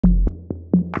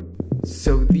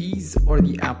So these are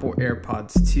the Apple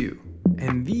Airpods 2,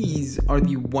 and these are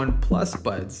the OnePlus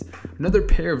Buds, another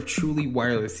pair of truly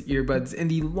wireless earbuds in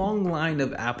the long line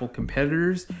of Apple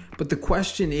competitors. But the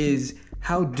question is,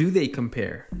 how do they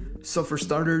compare? So for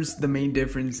starters, the main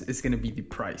difference is going to be the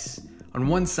price. On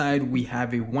one side, we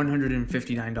have a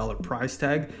 $159 price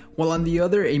tag, while on the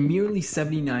other, a merely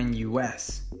 $79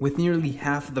 US. With nearly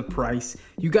half the price,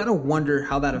 you gotta wonder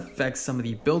how that affects some of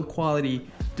the build quality,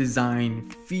 design,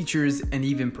 features, and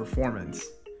even performance.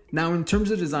 Now, in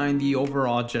terms of design, the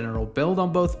overall general build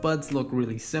on both buds look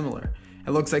really similar.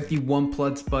 It looks like the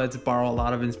OnePlus Buds borrow a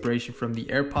lot of inspiration from the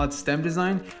Airpods stem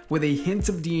design with a hint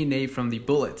of DNA from the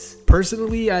Bullets.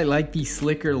 Personally, I like the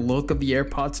slicker look of the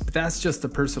Airpods, but that's just a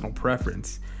personal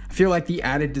preference. I feel like the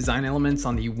added design elements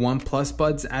on the OnePlus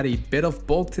Buds add a bit of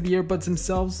bulk to the earbuds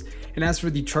themselves. And as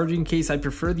for the charging case, I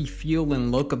prefer the feel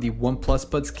and look of the OnePlus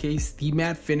Buds case. The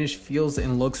matte finish feels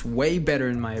and looks way better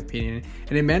in my opinion,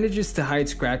 and it manages to hide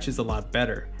scratches a lot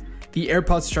better. The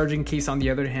AirPods charging case, on the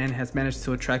other hand, has managed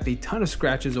to attract a ton of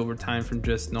scratches over time from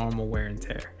just normal wear and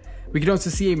tear. We can also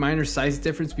see a minor size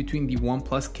difference between the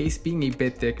OnePlus case being a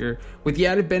bit thicker, with the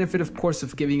added benefit of course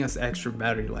of giving us extra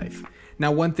battery life.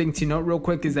 Now, one thing to note real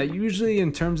quick is that usually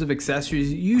in terms of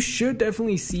accessories, you should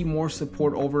definitely see more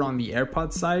support over on the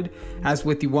AirPods side. As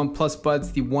with the OnePlus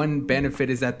Buds, the one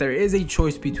benefit is that there is a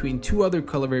choice between two other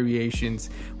color variations,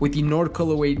 with the Nord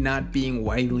colorway not being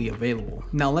widely available.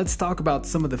 Now let's talk about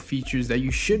some of the features that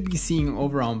you should be seeing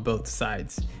over on both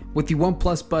sides. With the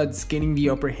OnePlus Buds gaining the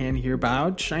upper hand here by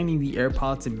outshining the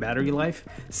AirPods in battery life,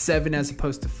 7 as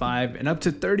opposed to 5, and up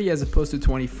to 30 as opposed to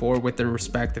 24 with their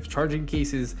respective charging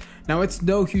cases. Now it's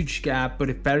no huge gap, but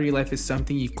if battery life is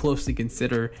something you closely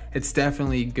consider, it's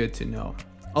definitely good to know.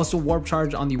 Also, warp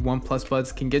charge on the OnePlus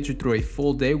Buds can get you through a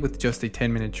full day with just a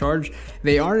 10-minute charge.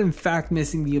 They are in fact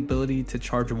missing the ability to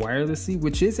charge wirelessly,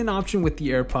 which is an option with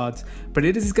the AirPods, but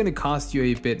it is going to cost you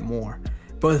a bit more.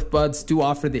 Both buds do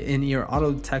offer the in-ear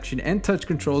auto detection and touch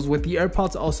controls, with the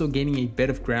AirPods also gaining a bit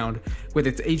of ground with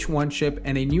its H1 chip,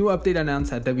 and a new update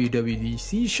announced at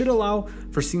WWDC should allow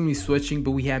for seamless switching,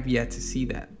 but we have yet to see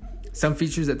that. Some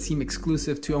features that seem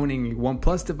exclusive to owning a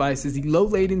OnePlus device is the low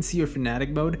latency or Fanatic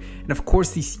mode, and of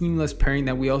course the seamless pairing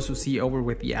that we also see over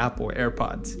with the Apple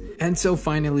AirPods. And so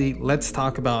finally, let's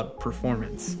talk about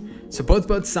performance. So both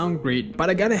buds sound great, but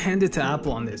I gotta hand it to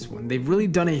Apple on this one. They've really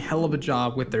done a hell of a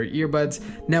job with their earbuds.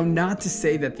 Now, not to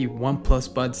say that the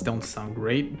OnePlus Buds don't sound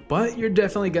great, but you're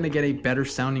definitely gonna get a better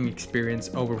sounding experience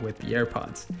over with the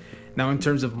AirPods. Now, in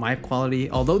terms of mic quality,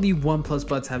 although the OnePlus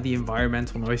Buds have the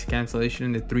environmental noise cancellation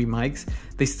and the 3 mics,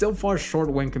 they still fall short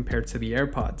when compared to the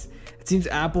AirPods. It seems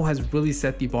Apple has really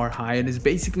set the bar high and is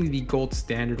basically the gold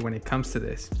standard when it comes to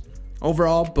this.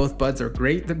 Overall, both buds are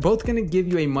great. They're both going to give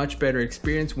you a much better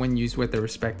experience when used with their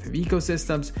respective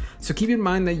ecosystems, so keep in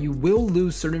mind that you will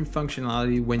lose certain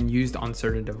functionality when used on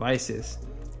certain devices.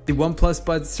 The OnePlus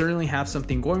Buds certainly have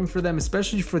something going for them,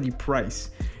 especially for the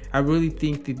price. I really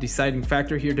think the deciding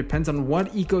factor here depends on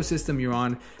what ecosystem you're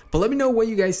on, but let me know what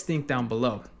you guys think down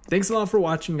below. Thanks a lot for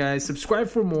watching, guys. Subscribe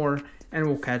for more, and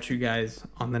we'll catch you guys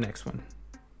on the next one.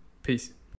 Peace.